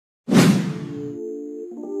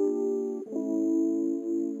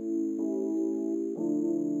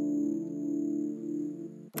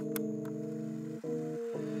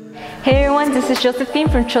Hey everyone, this is Josephine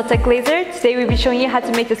from Trotec Laser. Today we'll be showing you how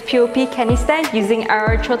to make this POP candy stand using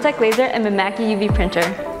our Trotec Laser and Mimaki UV printer.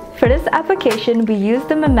 For this application, we use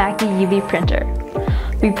the Mimaki UV printer.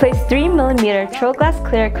 We placed 3mm True Glass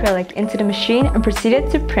Clear acrylic into the machine and proceeded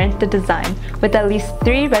to print the design with at least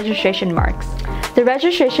 3 registration marks. The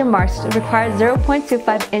registration marks require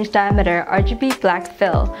 0.25-inch diameter RGB black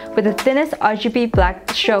fill with the thinnest RGB black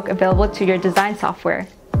stroke available to your design software.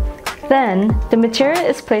 Then, the material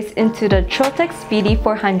is placed into the Trotec Speedy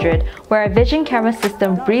 400, where our vision camera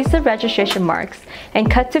system reads the registration marks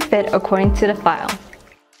and cut to fit according to the file.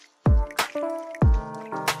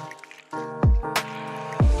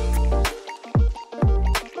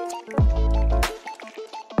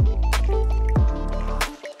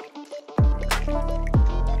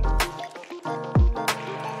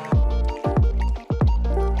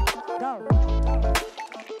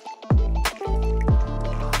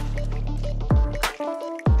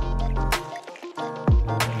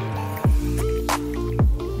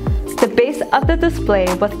 The base of the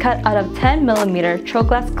display was cut out of 10mm True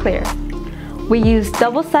Glass Clear. We used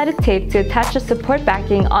double-sided tape to attach the support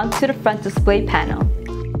backing onto the front display panel.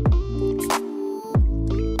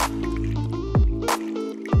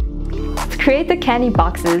 To create the candy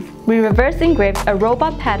boxes, we reverse engraved a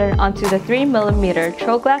robot pattern onto the 3mm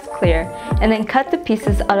True Glass Clear and then cut the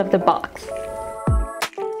pieces out of the box.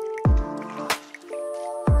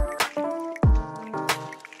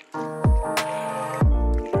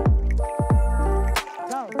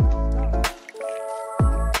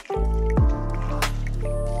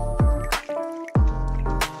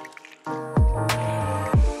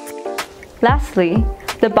 Lastly,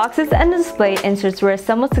 the boxes and the display inserts were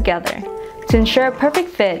assembled together. To ensure a perfect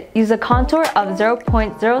fit, use a contour of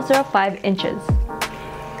 0.005 inches.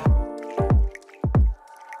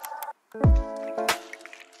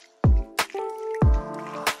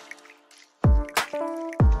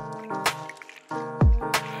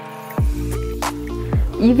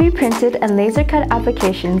 UV printed and laser cut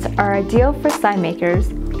applications are ideal for sign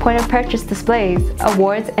makers, point of purchase displays,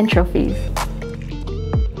 awards, and trophies.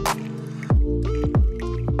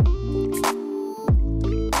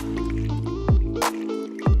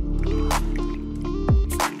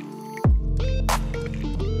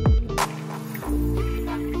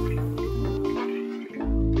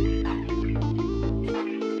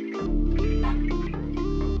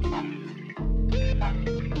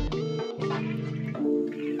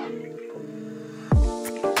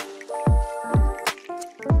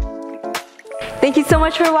 Thank you so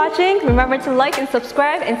much for watching. Remember to like and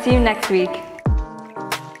subscribe, and see you next week.